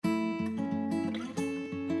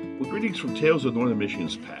Greetings from Tales of Northern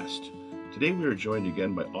Michigan's Past. Today we are joined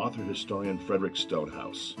again by author-historian Frederick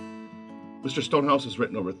Stonehouse. Mr. Stonehouse has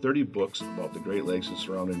written over 30 books about the Great Lakes and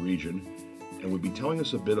surrounding region, and will be telling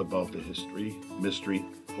us a bit about the history, mystery,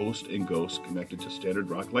 host, and ghosts connected to Stannard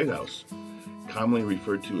Rock Lighthouse, commonly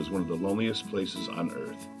referred to as one of the loneliest places on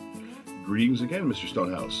Earth. Greetings again, Mr.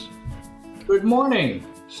 Stonehouse. Good morning.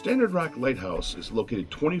 Stannard Rock Lighthouse is located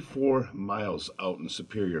 24 miles out in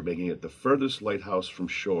Superior, making it the furthest lighthouse from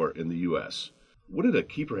shore in the U.S. What did a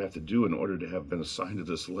keeper have to do in order to have been assigned to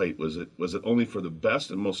this light? Was it only for the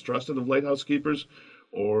best and most trusted of lighthouse keepers,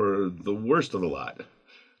 or the worst of the lot?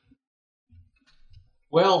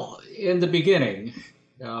 Well, in the beginning,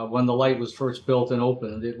 when the light was first built and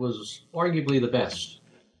opened, it was arguably the best.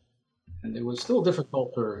 And it was still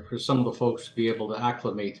difficult for some of the folks to be able to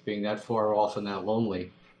acclimate to being that far off and that lonely.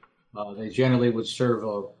 They generally would serve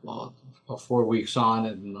a 4 weeks on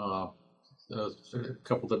and a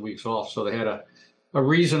couple of weeks off, so they had a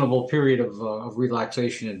reasonable period of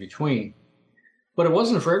relaxation in between. But it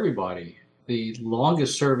wasn't for everybody. The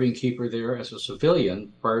longest serving keeper there as a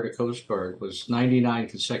civilian prior to Coast Guard was 99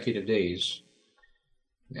 consecutive days.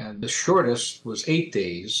 And the shortest was 8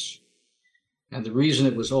 days. And the reason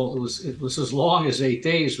it was as long as 8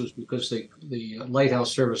 days was because the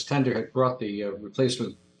lighthouse service tender had brought the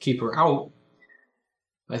replacement keeper out.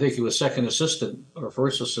 I think he was second assistant or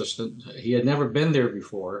first assistant. He had never been there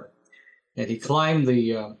before, and he climbed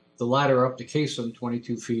the ladder up to caisson,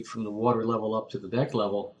 22 feet from the water level up to the deck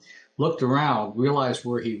level, looked around, realized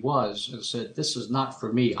where he was, and said, "This is not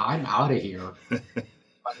for me. I'm out of here."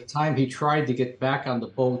 By the time he tried to get back on the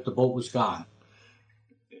boat was gone.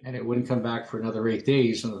 And it wouldn't come back for another 8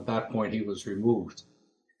 days, and at that point he was removed.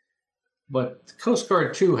 But the Coast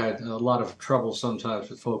Guard, too, had a lot of trouble sometimes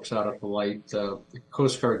with folks out at the light. The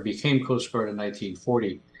Coast Guard became Coast Guard in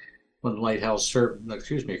 1940 when the lighthouse served,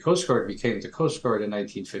 Coast Guard became the Coast Guard in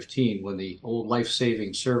 1915 when the old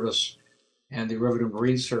life-saving service and the Revenue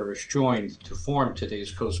Marine Service joined to form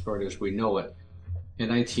today's Coast Guard as we know it. In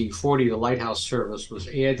 1940, the lighthouse service was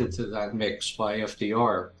added to that mix by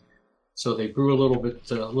FDR. So they grew a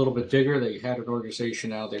little bit bigger. They had an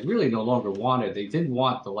organization now they really no longer wanted. They didn't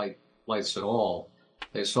want the lights at all.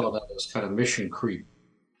 They saw that as kind of mission creep.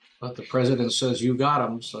 But the president says, you got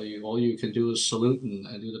them, so all you can do is salute and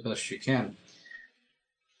do the best you can.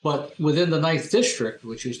 But within the 9th District,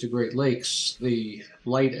 which is the Great Lakes, the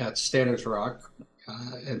light at Stannard Rock,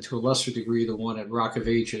 and to a lesser degree the one at Rock of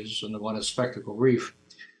Ages and the one at Spectacle Reef,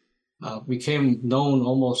 became known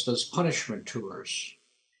almost as punishment tours.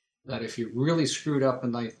 That if you really screwed up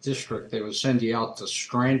in 9th District, they would send you out to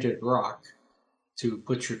Stranded Rock to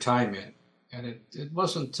put your time in. And it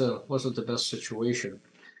wasn't the best situation.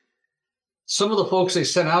 Some of the folks they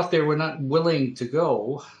sent out there were not willing to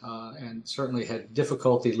go, and certainly had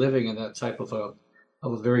difficulty living in that type of a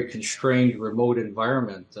very constrained, remote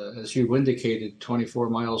environment. As you indicated,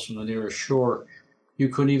 24 miles from the nearest shore, you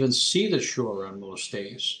couldn't even see the shore on most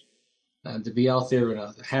days. And to be out there in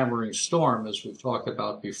a hammering storm, as we've talked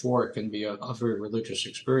about before, it can be a very religious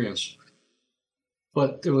experience.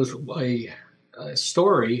 But there was a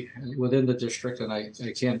story within the district, and I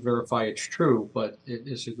can't verify it's true, but it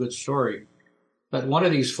is a good story, that one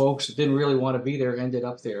of these folks that didn't really want to be there ended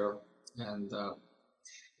up there. And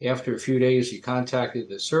after a few days, he contacted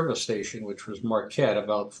the service station, which was Marquette,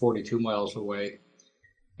 about 42 miles away,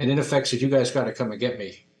 and in effect said, "You guys got to come and get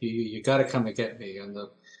me. You got to come and get me." And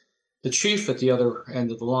the chief at the other end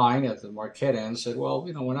of the line, at the Marquette end, said, "Well,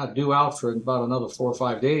 we're not due out for about another 4 or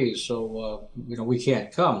 5 days, so, we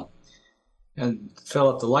can't come." And the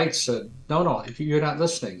fellow at the light said, No, you're not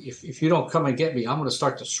listening. If you don't come and get me, I'm going to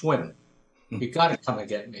start to swim. You got to come and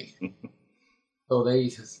get me." So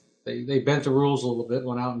they bent the rules a little bit,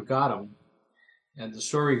 went out and got him. And the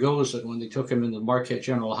story goes that when they took him into the Marquette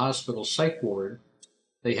General Hospital psych ward,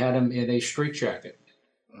 they had him in a straitjacket.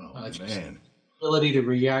 Oh, man. Ability to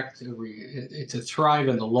react, to thrive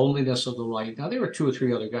in the loneliness of the light. Now, there were 2 or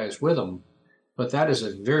 3 other guys with him, but that is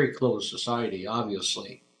a very closed society,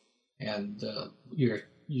 obviously. And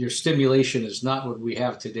your stimulation is not what we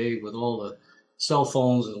have today with all the cell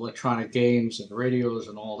phones and electronic games and radios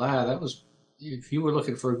and all that. That was, if you were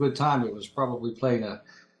looking for a good time, it was probably playing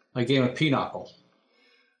a game of pinochle.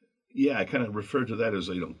 Yeah, I kind of refer to that as,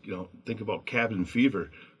 think about cabin fever.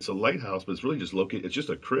 It's a lighthouse, but it's really just located, it's just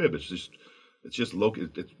a crib. It's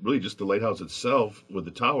really just the lighthouse itself with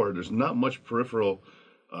the tower. There's not much peripheral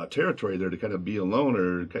territory there to kind of be alone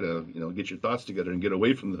or kind of, get your thoughts together and get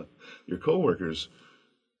away from your coworkers.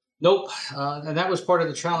 Nope. And that was part of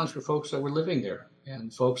the challenge for folks that were living there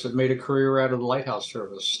and folks that made a career out of the lighthouse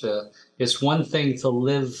service. It's one thing to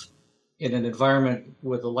live in an environment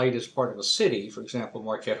where the light is part of a city, for example,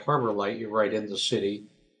 Marquette Harbor Light, you're right in the city.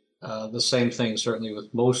 The same thing certainly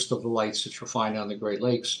with most of the lights that you'll find on the Great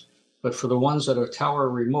Lakes. But for the ones that are tower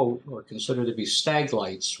remote or considered to be stag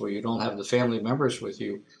lights, where you don't have the family members with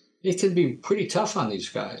you, it can be pretty tough on these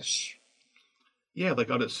guys. Yeah,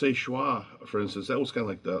 like out at Seychelles, for instance, that was kind of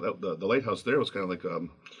like the lighthouse there was kind of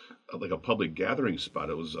like a public gathering spot.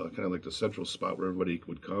 It was kind of like the central spot where everybody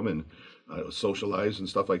would come and socialize and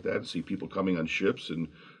stuff like that, and see people coming on ships. And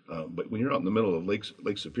but when you're out in the middle of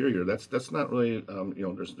Lake Superior, that's not really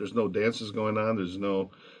there's no dances going on. There's no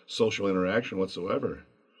social interaction whatsoever.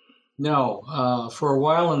 No, for a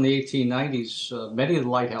while in the 1890s, many of the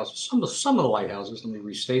lighthouses, some of the lighthouses, let me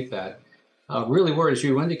restate that, really were, as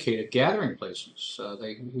you indicated, gathering places.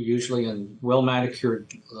 They were usually in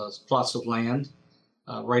well-manicured plots of land,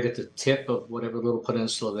 right at the tip of whatever little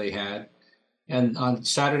peninsula they had. And on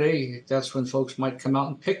Saturday, that's when folks might come out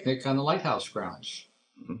and picnic on the lighthouse grounds.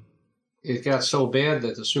 Mm-hmm. It got so bad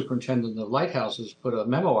that the superintendent of lighthouses put a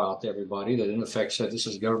memo out to everybody that in effect said, this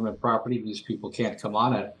is government property, these people can't come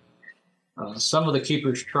on it. Some of the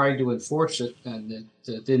keepers tried to enforce it, and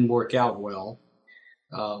it didn't work out well.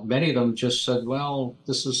 Many of them just said, well,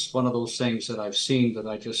 this is one of those things that I've seen that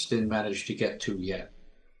I just didn't manage to get to yet,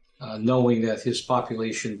 knowing that his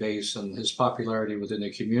population base and his popularity within the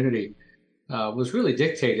community was really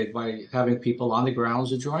dictated by having people on the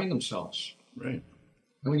grounds enjoying themselves. Right.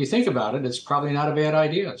 And when you think about it, it's probably not a bad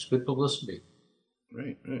idea. It's good publicity.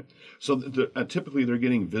 Right. So typically they're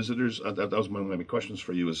getting visitors. That was one of my questions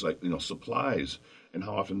for you is supplies, and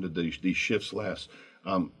how often did these shifts last?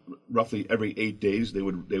 Roughly every 8 days they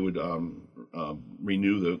would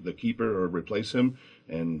renew the keeper or replace him,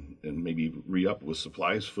 and maybe re-up with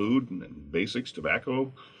supplies, food, and basics,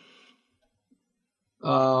 tobacco.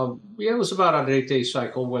 It was about an 8-day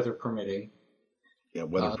cycle, weather permitting. Yeah,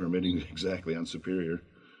 weather permitting, exactly, on Superior.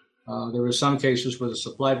 There were some cases where the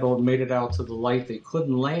supply boat made it out to the light. They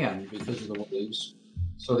couldn't land because of the waves,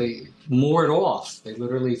 so they moored off. They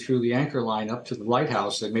literally threw the anchor line up to the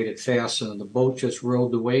lighthouse. They made it fast, and the boat just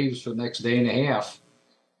rode the waves for the next day and a half,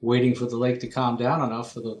 waiting for the lake to calm down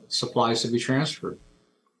enough for the supplies to be transferred.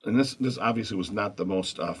 And this obviously was not the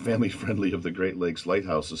most family-friendly of the Great Lakes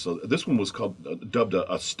lighthouses. So this one was dubbed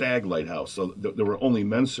a stag lighthouse. So there were only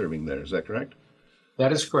men serving there. Is that correct?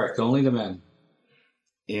 That is correct. Only the men.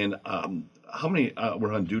 And how many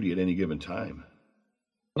were on duty at any given time?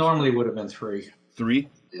 Normally would have been 3. 3?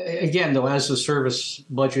 Again, though, as the service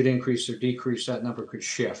budget increased or decreased, that number could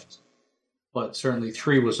shift. But certainly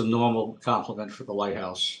 3 was a normal complement for the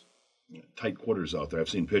lighthouse. Tight quarters out there. I've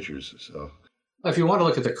seen pictures. So, if you want to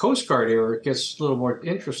look at the Coast Guard era, it gets a little more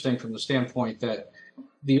interesting from the standpoint that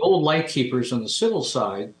the old light keepers on the civil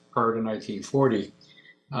side, prior to 1940,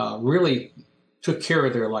 really took care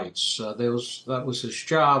of their lights. That was his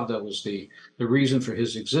job. That was the reason for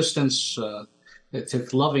his existence. They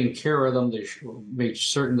took loving care of them. They made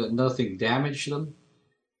certain that nothing damaged them.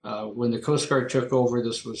 When the Coast Guard took over,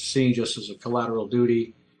 this was seen just as a collateral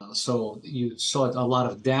duty. So you saw a lot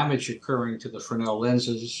of damage occurring to the Fresnel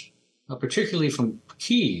lenses, particularly from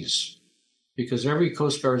keys, because every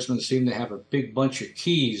Coast Guardsman seemed to have a big bunch of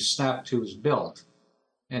keys snapped to his belt.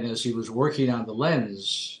 And as he was working on the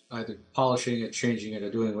lens, either polishing it, changing it, or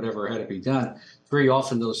doing whatever had to be done, very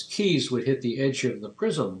often those keys would hit the edge of the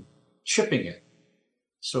prism, chipping it.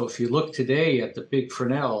 So if you look today at the big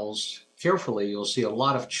Fresnels carefully, you'll see a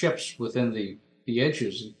lot of chips within the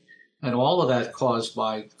edges. And all of that caused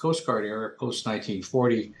by the Coast Guard era,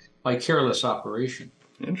 post-1940, by careless operation.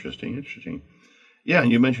 Interesting. Yeah,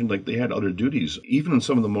 and you mentioned they had other duties, even in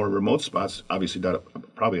some of the more remote spots, obviously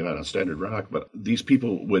probably not on Stannard Rock, but these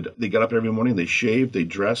people they got up every morning, they shaved, they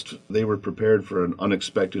dressed, they were prepared for an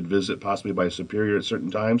unexpected visit, possibly by a superior at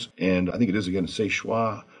certain times. And I think it is, again,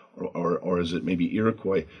 Seychelles, or is it maybe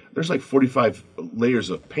Iroquois? There's 45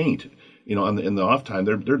 layers of paint, in the off time.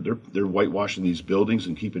 They're whitewashing these buildings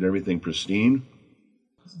and keeping everything pristine.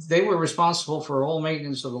 They were responsible for all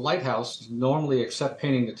maintenance of the lighthouse, normally except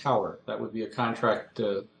painting the tower. That would be a contract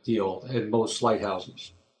deal in most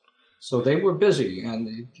lighthouses. So they were busy,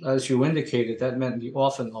 and as you indicated, that meant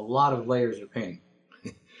often a lot of layers of paint.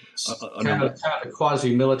 It's kind of a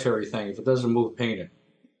quasi-military thing. If it doesn't move, paint it.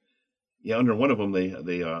 Yeah, under one of them,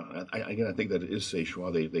 I think that it is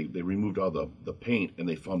Seychelles. They removed all the paint, and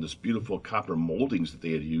they found this beautiful copper moldings that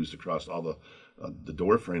they had used across all the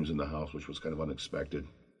door frames in the house, which was kind of unexpected.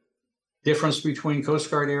 Difference between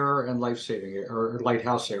Coast Guard era and life-saving era, or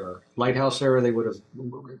lighthouse era. Lighthouse era, they would have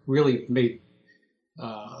really made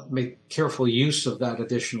careful use of that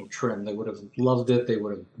additional trim. They would have loved it. They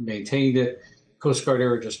would have maintained it. Coast Guard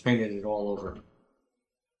era just painted it all over.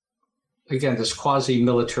 again, this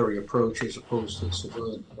quasi-military approach as opposed to the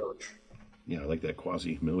civilian approach. Yeah, I like that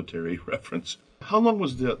quasi-military reference. How long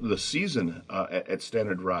was the season at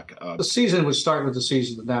Stannard Rock? The season would start with the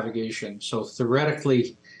season of navigation. So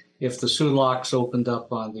theoretically, if the soon locks opened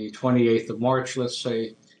up on the 28th of March, let's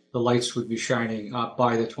say, the lights would be shining up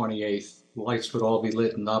by the 28th. The lights would all be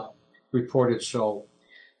lit up, reported so.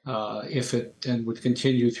 If it then would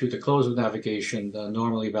continue through the close of navigation,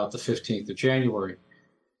 normally about the 15th of January.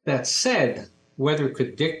 That said, weather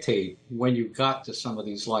could dictate when you got to some of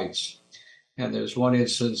these lights. And there's one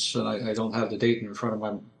instance, and I don't have the date in front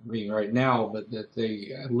of me right now, but that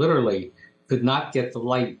they literally could not get the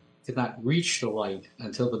light, could not reach the light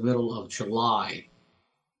until the middle of July.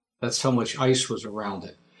 That's how much ice was around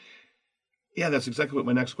it. Yeah, that's exactly what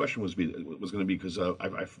my next question was going to be, because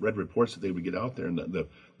I've read reports that they would get out there and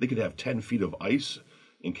they could have 10 feet of ice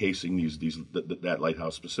encasing that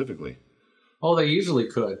lighthouse specifically. Oh, they easily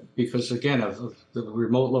could, because again, of the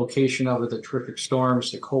remote location of it, the terrific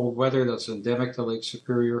storms, the cold weather that's endemic to Lake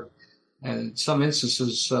Superior. And in some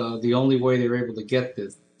instances, the only way they were able to get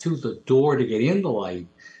to the door to get in the light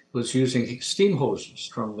was using steam hoses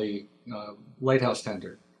from the lighthouse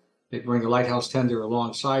tender. They'd bring the lighthouse tender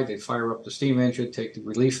alongside, they'd fire up the steam engine, take the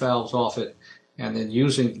relief valves off it, and then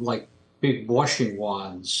using like big washing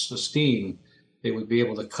wands, the steam, they would be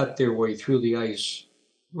able to cut their way through the ice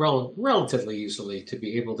relatively easily to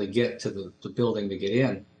be able to get to the building to get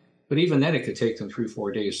in. But even then, it could take them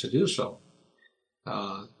 3-4 days to do so.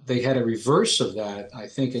 They had a reverse of that, I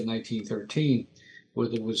think, in 1913, where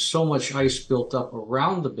there was so much ice built up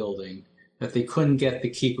around the building that they couldn't get the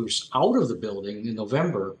keepers out of the building in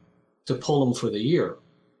November to pull them for the year.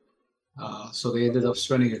 So they ended up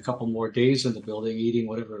spending a couple more days in the building eating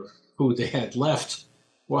whatever food they had left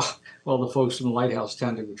while the folks from the lighthouse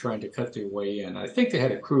tender were trying to cut their way in. I think they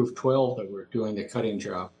had a crew of 12 that were doing the cutting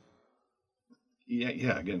job.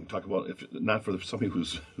 Yeah. Again, talk about if not for somebody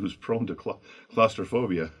who's prone to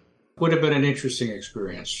claustrophobia. Would have been an interesting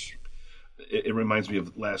experience. It reminds me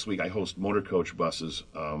of last week. I host motor coach buses,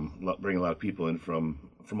 bring a lot of people in from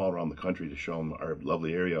all around the country to show them our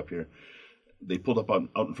lovely area up here. They pulled up out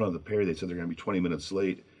in front of the Perry. They said they're going to be 20 minutes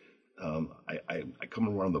late. I come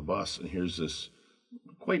around the bus, and here's this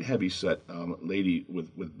quite heavy set lady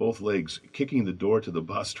with both legs kicking the door to the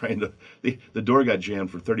bus, the door got jammed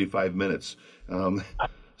for 35 minutes.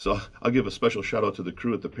 So I'll give a special shout out to the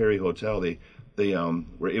crew at the Perry Hotel. They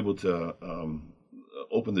were able to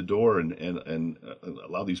open the door and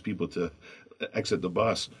allow these people to exit the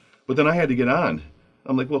bus. But then I had to get on.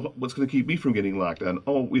 I'm like, well, what's going to keep me from getting locked on?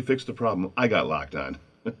 Oh, we fixed the problem. I got locked on.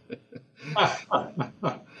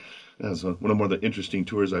 That's one of the interesting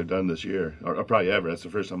tours I've done this year, or probably ever. That's the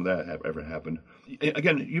first time that ever happened.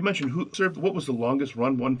 Again, you mentioned who served. What was the longest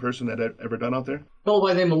run one person had ever done out there? A fellow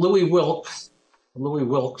by the name of Louis Wilk,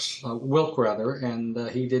 and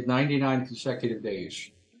he did 99 consecutive days.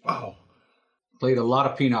 Wow. Played a lot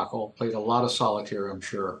of pinochle, played a lot of solitaire, I'm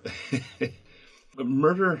sure.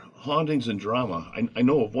 Murder, hauntings, and drama. I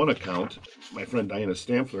know of one account, my friend Diana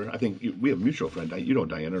Stamfler. I think we have a mutual friend. You know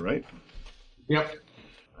Diana, right? Yep.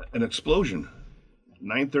 An explosion,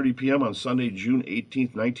 9:30 p.m. on Sunday, June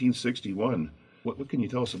 18th, 1961. What can you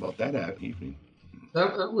tell us about that evening?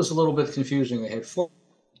 That was a little bit confusing. They had 4,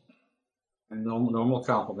 normal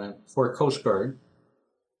complement, 4 Coast Guard.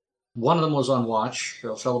 One of them was on watch,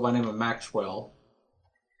 a fellow by the name of Maxwell.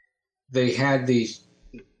 They had the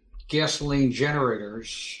gasoline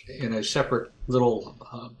generators in a separate little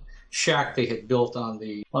shack they had built on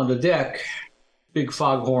the deck, big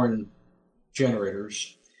foghorn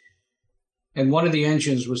generators. And one of the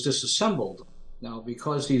engines was disassembled. Now,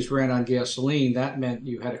 because these ran on gasoline, that meant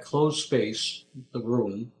you had a closed space, the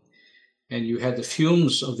room, and you had the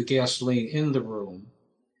fumes of the gasoline in the room.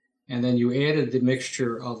 And then you added the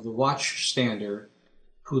mixture of the watchstander,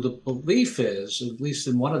 who the belief is, at least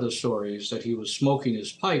in one of the stories, that he was smoking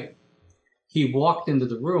his pipe. He walked into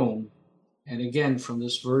the room, and again, from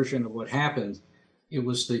this version of what happened, it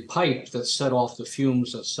was the pipe that set off the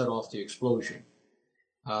fumes that set off the explosion.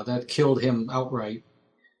 That killed him outright.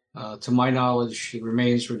 To my knowledge, the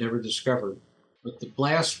remains were never discovered. But the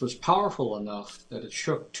blast was powerful enough that it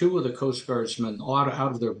shook 2 of the Coast Guardsmen out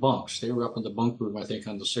of their bunks. They were up in the bunk room, I think,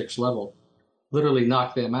 on the 6th level. Literally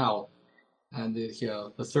knocked them out. And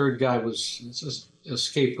the third guy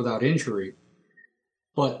escaped without injury.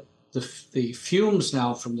 But the fumes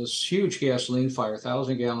now from this huge gasoline fire,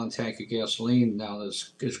 1,000-gallon tank of gasoline now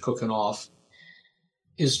is cooking off,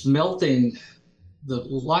 is melting the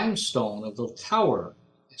limestone of the tower.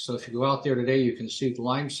 So if you go out there today, you can see the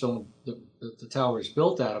limestone the tower is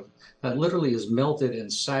built out of. That literally is melted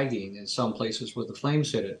and sagging in some places where the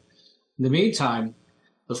flames hit it. In the meantime,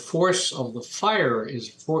 the force of the fire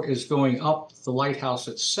is going up the lighthouse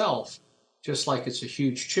itself, just like it's a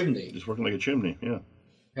huge chimney. Just working like a chimney, yeah.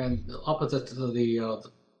 And up at the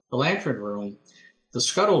lantern room, the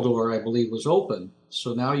scuttle door, I believe, was open.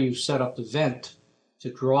 So now you've set up the vent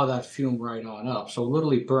to draw that fume right on up. So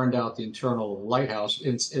literally burned out the internal lighthouse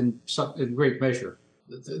in great measure.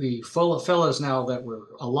 The fellas now that were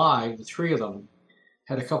alive, the three of them,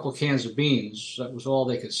 had a couple cans of beans. That was all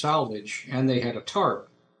they could salvage, and they had a tarp.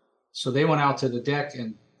 So they went out to the deck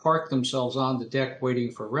and parked themselves on the deck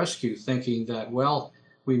waiting for rescue, thinking that, well,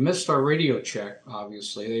 we missed our radio check,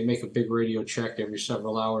 obviously. They make a big radio check every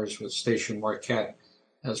several hours with Station Marquette,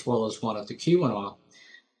 as well as one at the Keweenaw.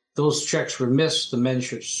 Those checks were missed. The men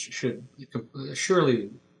should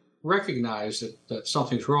surely recognize that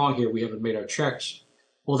something's wrong here. We haven't made our checks.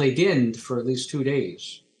 Well, they didn't for at least 2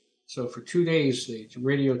 days. So for 2 days, the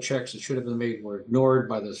radio checks that should have been made were ignored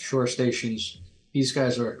by the shore stations. These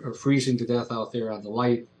guys are freezing to death out there on the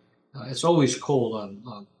light. It's always cold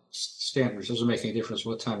on Stannard. It doesn't make any difference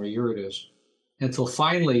what time of year it is. Until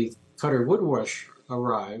finally, Cutter Woodrush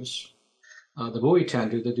arrives, the buoy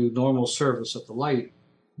tender, to do normal service at the light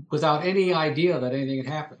without any idea that anything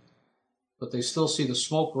had happened. But they still see the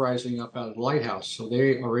smoke rising up out of the lighthouse, so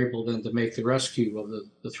they are able then to make the rescue of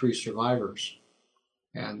the three survivors.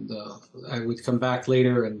 And I would come back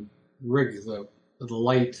later and rig the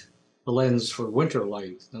light, the lens for winter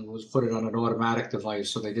light, and was put it on an automatic device,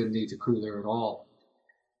 so they didn't need the crew there at all.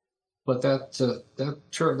 But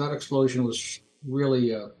that explosion was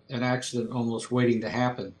really an accident almost waiting to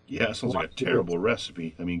happen. Yeah, it sounds like a terrible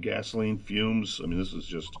recipe. I mean, gasoline, fumes. I mean, this is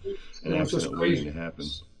just an accident waiting to happen.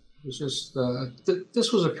 It was just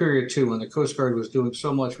this was a period too when the Coast Guard was doing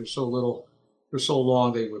so much for so little, for so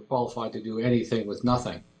long. They were qualified to do anything with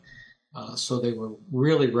nothing. So they were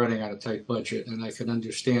really running on a tight budget, and I can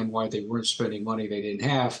understand why they weren't spending money they didn't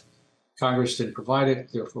have. Congress didn't provide it,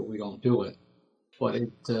 therefore we don't do it. But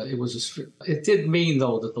it did mean,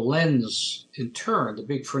 though, that the lens, in turn, the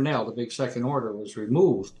big Fresnel, the big second order, was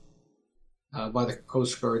removed by the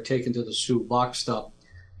Coast Guard, taken to the Sault, boxed up,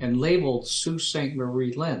 and labeled Sault Ste.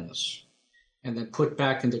 Marie lens, and then put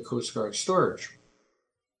back into Coast Guard storage.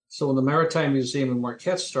 So when the Maritime Museum in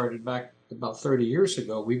Marquette started back about 30 years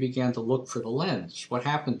ago, we began to look for the lens. What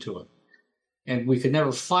happened to it? And we could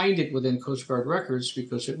never find it within Coast Guard records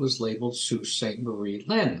because it was labeled Sault Ste. Marie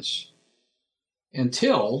lens.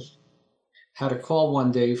 Until had a call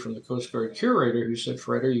one day from the Coast Guard curator who said,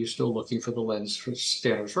 "Fred, are you still looking for the lens for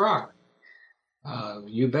Stannard Rock?"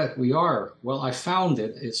 You bet we are. Well, I found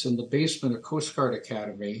it. It's in the basement of Coast Guard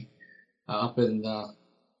Academy up in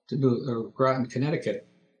Groton, Connecticut.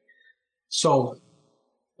 So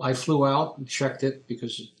I flew out and checked it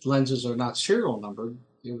because lenses are not serial numbered.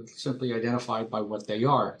 They were simply identified by what they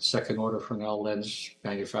are. Second order Fresnel lens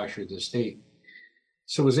manufactured this date.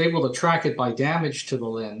 So I was able to track it by damage to the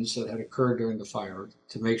lens that had occurred during the fire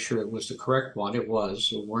to make sure it was the correct one. It was.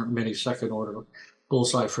 There weren't many second order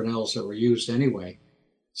bullseye Fresnels that were used anyway.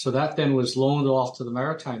 So that then was loaned off to the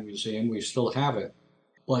Maritime Museum. We still have it.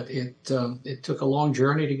 But it took a long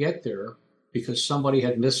journey to get there because somebody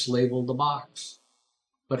had mislabeled the box.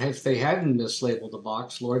 But if they hadn't mislabeled the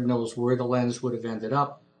box, Lord knows where the lens would have ended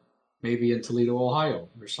up, maybe in Toledo, Ohio,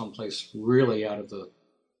 or someplace really out of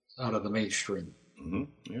the mainstream.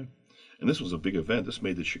 Mm-hmm. Yeah, and this was a big event. This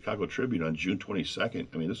made the Chicago Tribune on June 22nd.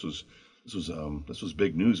 I mean, this was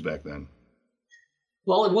big news back then.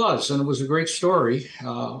 Well, it was, and it was a great story,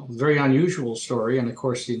 very unusual story. And of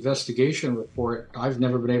course, the investigation report, I've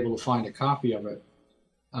never been able to find a copy of it.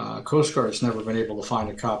 Coast Guard's never been able to find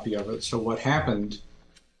a copy of it. So what happened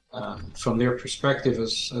from their perspective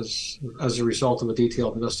as a result of a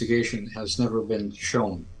detailed investigation has never been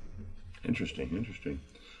shown. Interesting.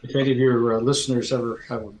 If any of your listeners ever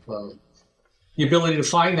have the ability to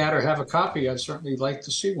find that or have a copy, I'd certainly like to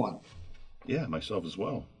see one. Yeah, myself as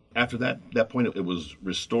well. After that point, it was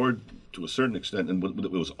restored to a certain extent, and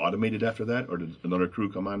it was automated after that, or did another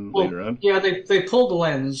crew come on later on? Yeah, they pulled the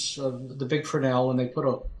lens of the big Fresnel, and they put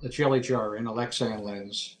a jelly jar in, a Lexan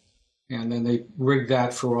lens, and then they rigged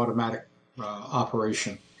that for automatic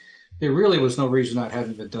operation. There really was no reason that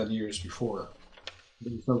hadn't been done years before.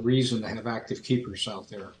 There was no reason to have active keepers out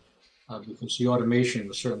there because the automation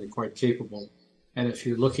was certainly quite capable. And if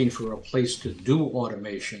you're looking for a place to do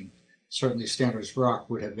automation, certainly Stannard Rock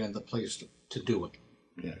would have been the place to do it.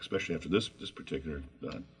 Yeah, especially after this particular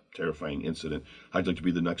terrifying incident. I'd like to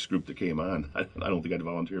be the next group that came on. I don't think I'd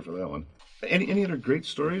volunteer for that one. Any other great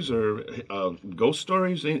stories or ghost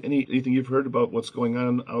stories? Anything you've heard about what's going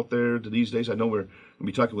on out there these days? I know we're going to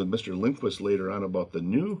be talking with Mr. Lindquist later on about the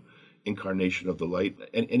new incarnation of the light.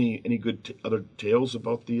 And any good other tales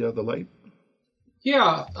about the light?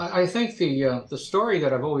 Yeah, I think the story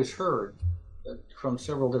that I've always heard from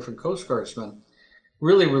several different Coast Guardsmen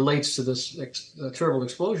really relates to this terrible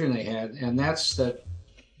explosion they had, and that's that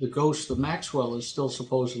the ghost of Maxwell is still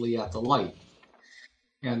supposedly at the light.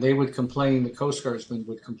 And they would complain, the Coast Guardsmen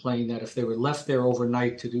would complain that if they were left there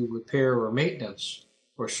overnight to do repair or maintenance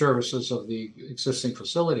or services of the existing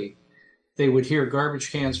facility, they would hear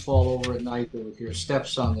garbage cans fall over at night. They would hear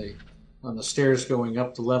steps on the stairs going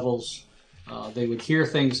up the levels. They would hear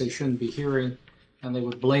things they shouldn't be hearing, and they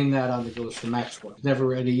would blame that on the ghost of Maxwell.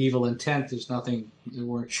 Never any evil intent. There's nothing. There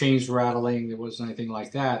weren't chains rattling. There wasn't anything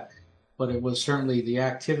like that. But it was certainly the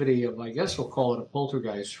activity of, I guess we'll call it a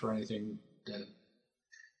poltergeist for anything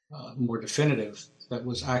more definitive, that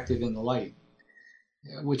was active in the light,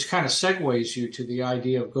 which kind of segues you to the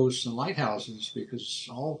idea of ghosts and lighthouses, because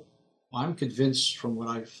I'm convinced from what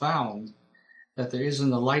I've found that there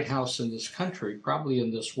isn't a lighthouse in this country, probably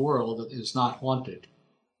in this world, that is not haunted.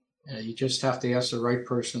 You just have to ask the right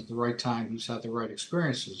person at the right time who's had the right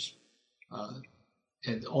experiences.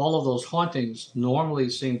 And all of those hauntings normally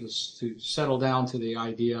seem to settle down to the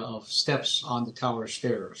idea of steps on the tower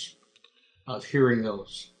stairs, of hearing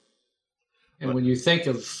those. And when you think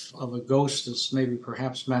of a ghost as maybe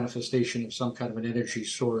perhaps manifestation of some kind of an energy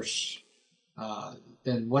source,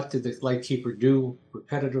 then what did the lightkeeper do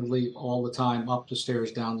repetitively all the time, up the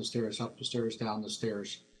stairs, down the stairs, up the stairs, down the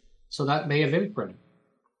stairs? So that may have imprinted.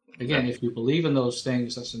 Again, if you believe in those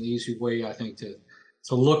things, that's an easy way, I think,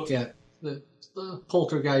 to look at the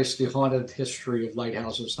poltergeist, the haunted history of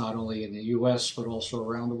lighthouses, not only in the U.S., but also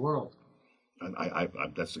around the world. And I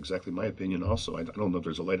that's exactly my opinion also. I don't know if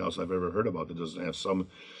there's a lighthouse I've ever heard about that doesn't have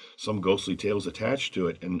some ghostly tales attached to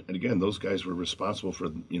it. And again, those guys were responsible for,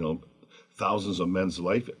 thousands of men's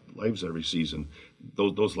lives every season.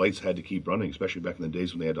 Those lights had to keep running, especially back in the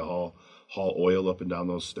days when they had to haul oil up and down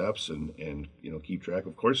those steps and keep track.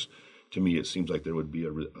 Of course, to me, it seems like there would be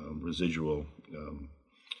a residual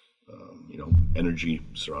energy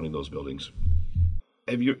surrounding those buildings.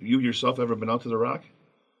 Have you yourself ever been out to the Rock?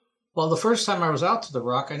 Well, the first time I was out to the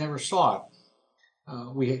Rock, I never saw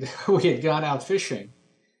it. We had gone out fishing,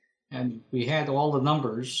 and we had all the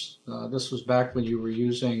numbers. This was back when you were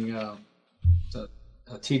using the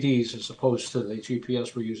TDs as opposed to the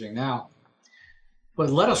GPS we're using now. But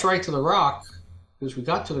it led us right to the Rock, because we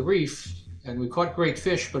got to the reef and we caught great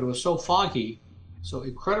fish, but it was so foggy, so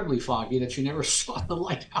incredibly foggy, that you never saw the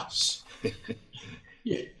lighthouse.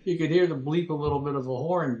 You could hear the bleep a little bit of a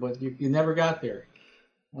horn, but you never got there.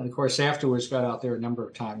 And of course, afterwards, got out there a number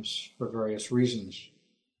of times for various reasons.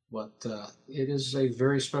 But it is a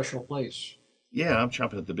very special place. Yeah, I'm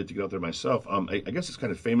chomping at the bit to get out there myself. I guess it's kind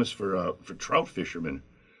of famous for trout fishermen.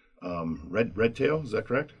 Red tail, is that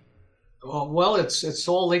correct? Well, it's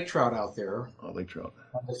all lake trout out there. Oh, lake trout.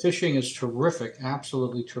 The fishing is terrific,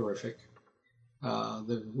 absolutely terrific.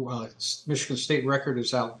 The Michigan State record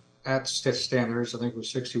is out at standards. I think it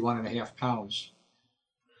was 61.5 pounds.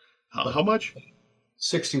 How much?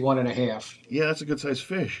 61.5. Yeah, that's a good sized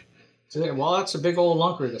fish. Well, that's a big old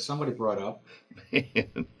lunker that somebody brought up.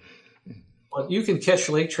 Man. But you can catch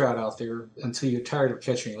lake trout out there until you're tired of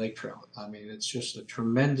catching lake trout. I mean, it's just a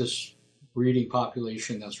tremendous breeding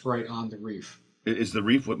population that's right on the reef. Is the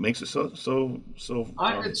reef what makes it so?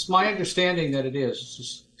 It's my understanding that it is. It's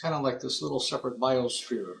just kind of like this little separate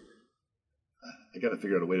biosphere. I got to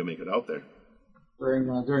figure out a way to make it out there.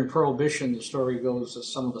 During Prohibition, the story goes that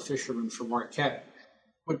some of the fishermen from Marquette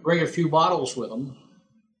would bring a few bottles with them,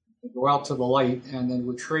 go out to the light, and then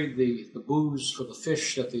would trade the booze for the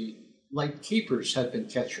fish that the light keepers had been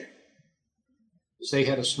catching. Because they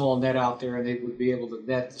had a small net out there, and they would be able to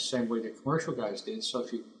net the same way the commercial guys did. So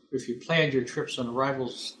if you planned your trips and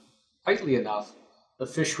arrivals tightly enough, the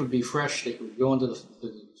fish would be fresh. They would go into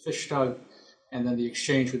the fish tug, and then the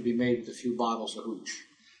exchange would be made with a few bottles of hooch.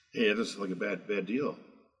 Hey, this is like a bad deal.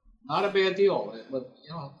 Not a bad deal, but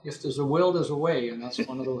if there's a will, there's a way, and that's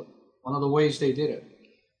one of the ways they did it.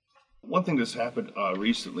 One thing that's happened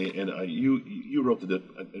recently, and you wrote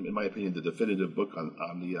in my opinion, the definitive book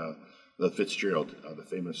on the Fitzgerald, the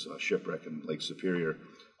famous shipwreck in Lake Superior.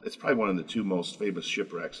 It's probably one of the two most famous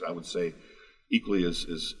shipwrecks. I would say equally as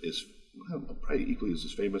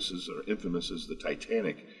famous as or infamous as the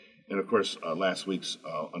Titanic. And of course, last week's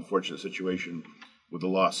unfortunate situation with the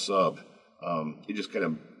lost sub, it just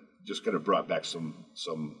kind of brought back some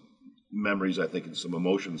memories, I think, and some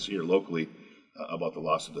emotions here locally about the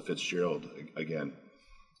loss of the Fitzgerald again.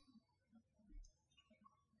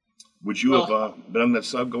 Would you have been on that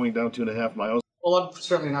sub going down 2.5 miles? Well, I'm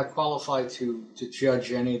certainly not qualified to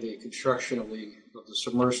judge any of the construction of the of the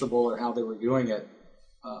submersible or how they were doing it.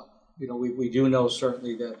 We do know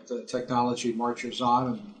certainly that the technology marches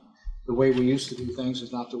on, and the way we used to do things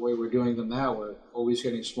is not the way we're doing them now. We're always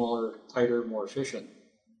getting smaller, tighter, more efficient.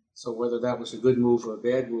 So whether that was a good move or a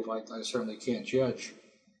bad move, I certainly can't judge.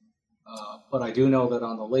 But I do know that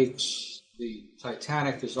on the lakes, the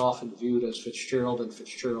Titanic is often viewed as Fitzgerald and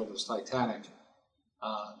Fitzgerald as Titanic.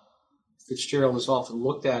 Fitzgerald is often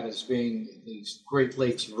looked at as being the Great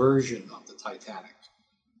Lakes version of the Titanic.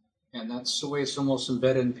 And that's the way it's almost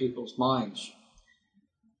embedded in people's minds.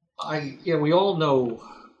 We all know,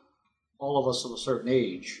 all of us of a certain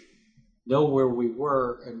age, know where we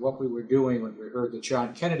were and what we were doing when we heard that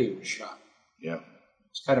John Kennedy was shot. Yeah.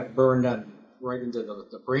 It's kind of burned right into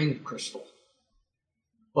the brain crystal.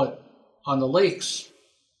 But on the lakes,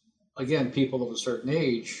 again, people of a certain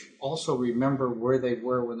age also remember where they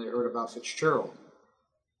were when they heard about Fitzgerald.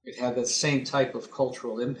 It had that same type of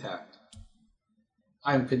cultural impact.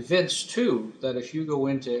 I'm convinced, too, that if you go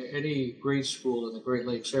into any grade school in the Great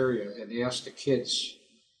Lakes area and ask the kids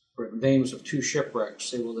for the names of 2 shipwrecks,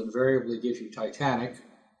 they will invariably give you Titanic,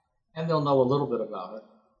 and they'll know a little bit about it.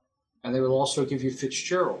 And they will also give you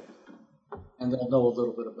Fitzgerald, and they'll know a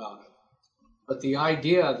little bit about it. But the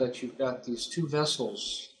idea that you've got these 2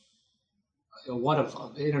 vessels, one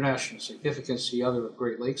of international significance, the other of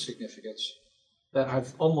Great Lakes significance, that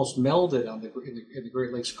have almost melded in the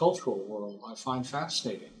Great Lakes cultural world, I find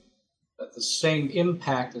fascinating. That the same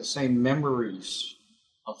impact, the same memories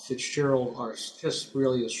of Fitzgerald are just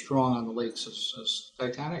really as strong on the lakes as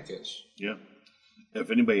Titanic is. Yeah.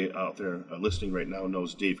 If anybody out there listening right now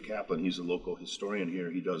knows Dave Kaplan, he's a local historian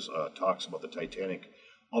here. He does talks about the Titanic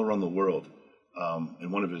all around the world.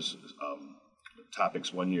 And one of his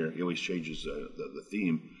topics one year, he always changes the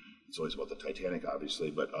theme. It's always about the Titanic,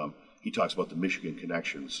 obviously, but he talks about the Michigan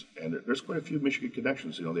connections, and there's quite a few Michigan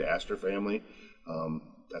connections. The Astor family,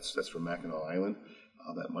 that's from Mackinac Island,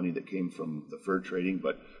 that money that came from the fur trading,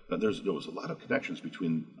 but there was a lot of connections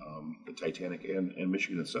between the Titanic and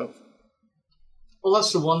Michigan itself. Well,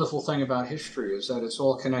 that's the wonderful thing about history, is that it's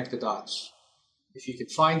all connected dots. If you can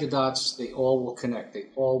find the dots, they all will connect. They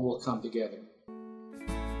all will come together.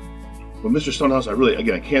 Well, Mr. Stonehouse,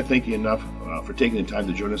 I can't thank you enough for taking the time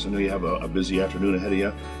to join us. I know you have a busy afternoon ahead of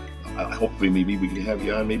you. Hopefully, maybe we can have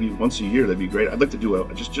you on maybe once a year. That'd be great. I'd like to do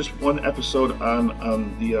just one episode on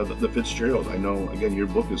the Fitzgerald. I know, again, your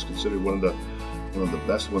book is considered one of the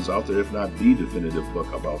best ones out there, if not the definitive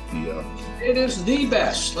book about the. It is the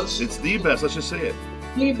best. It's the best. Let's just say it.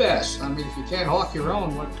 The best. I mean, if you can't hawk your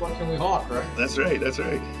own, what can we hawk, right? That's right.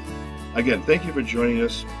 Again, thank you for joining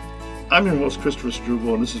us. I'm your host, Christopher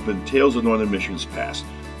Struble, and this has been Tales of Northern Michigan's Past.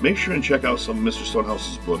 Make sure and check out some of Mr.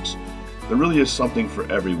 Stonehouse's books. There really is something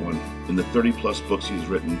for everyone in the 30-plus books he's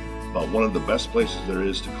written about one of the best places there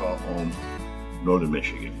is to call home, Northern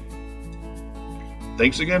Michigan.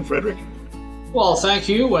 Thanks again, Frederick. Well, thank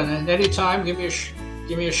you, and at any time, give me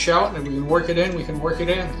a shout, and if we can work it in, we can work it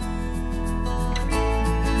in.